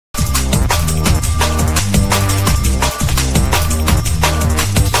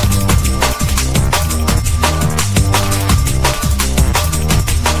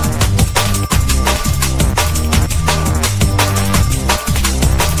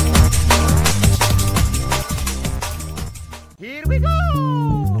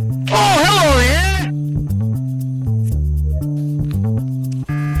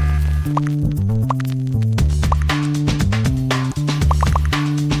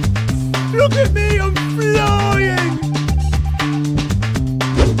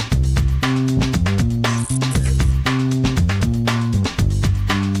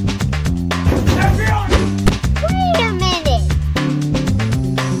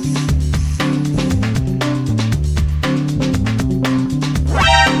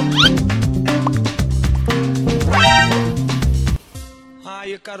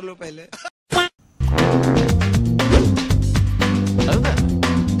Check कर लो पहले।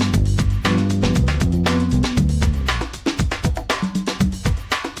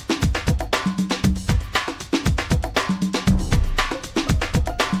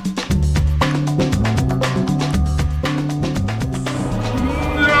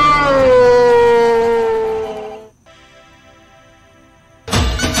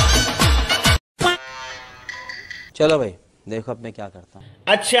 चलो भाई देखो अब मैं क्या करता हूँ।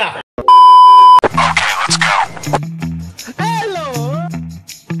 अच्छा Hello.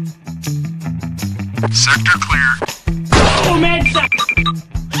 Sector clear.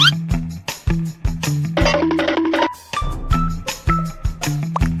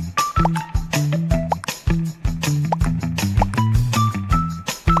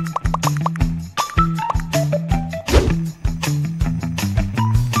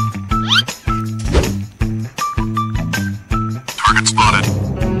 Target spotted.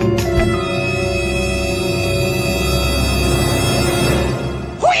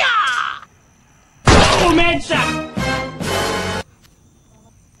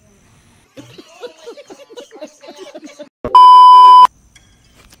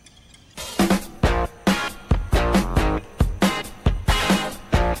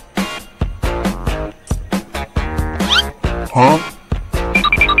 Huh?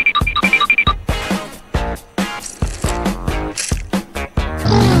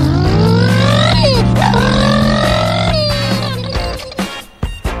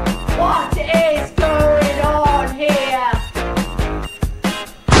 What is going on here?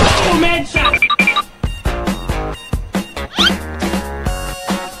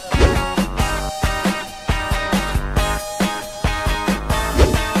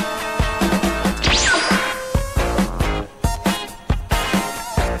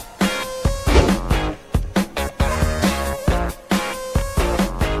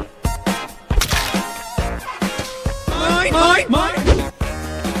 Mine.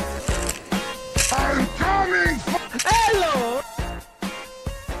 I'm coming! Hello.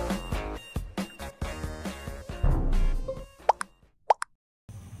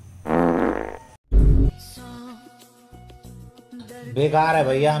 बेकार है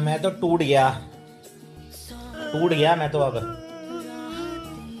भैया, मैं तो टूट गया मैं तो अब।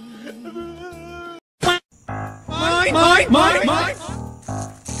 Mine.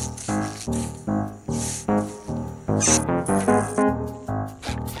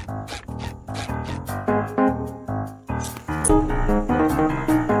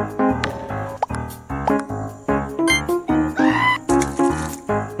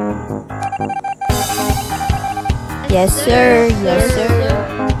 Yes, sir. Yes, sir.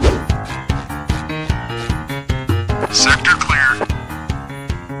 Sector clear.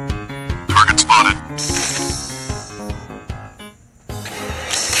 Target spotted.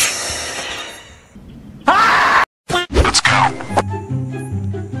 Let's go.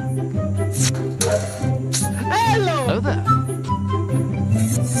 Hello there.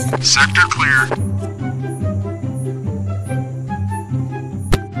 Sector clear.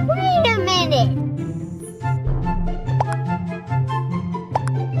 Wait a minute.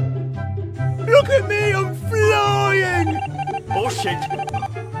 Look at me, I'm flying. Oh shit.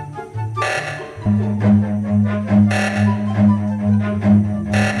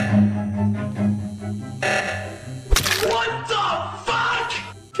 What the fuck?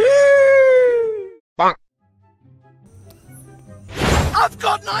 Bonk. I've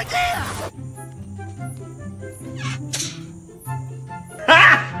got an idea.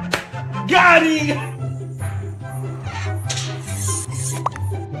 Got him!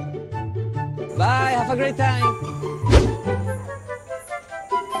 Bye, have a great time.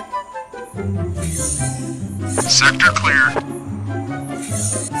 Sector clear.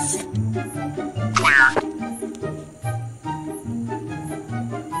 Clear.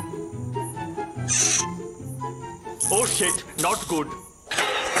 Oh shit, not good.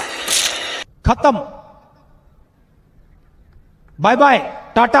 खत्म। Bye bye,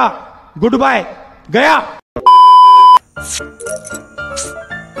 Tata, good bye, गया।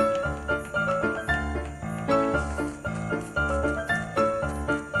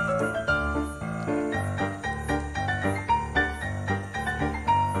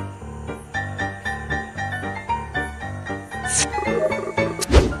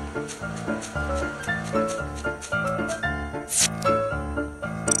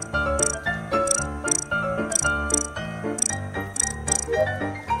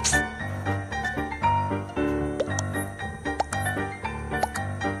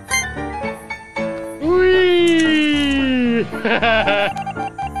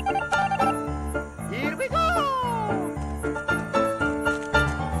 Here we go.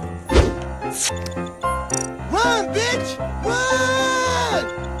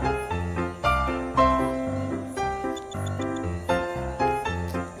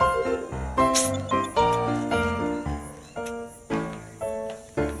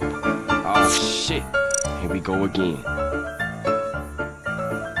 shit. Here we go again.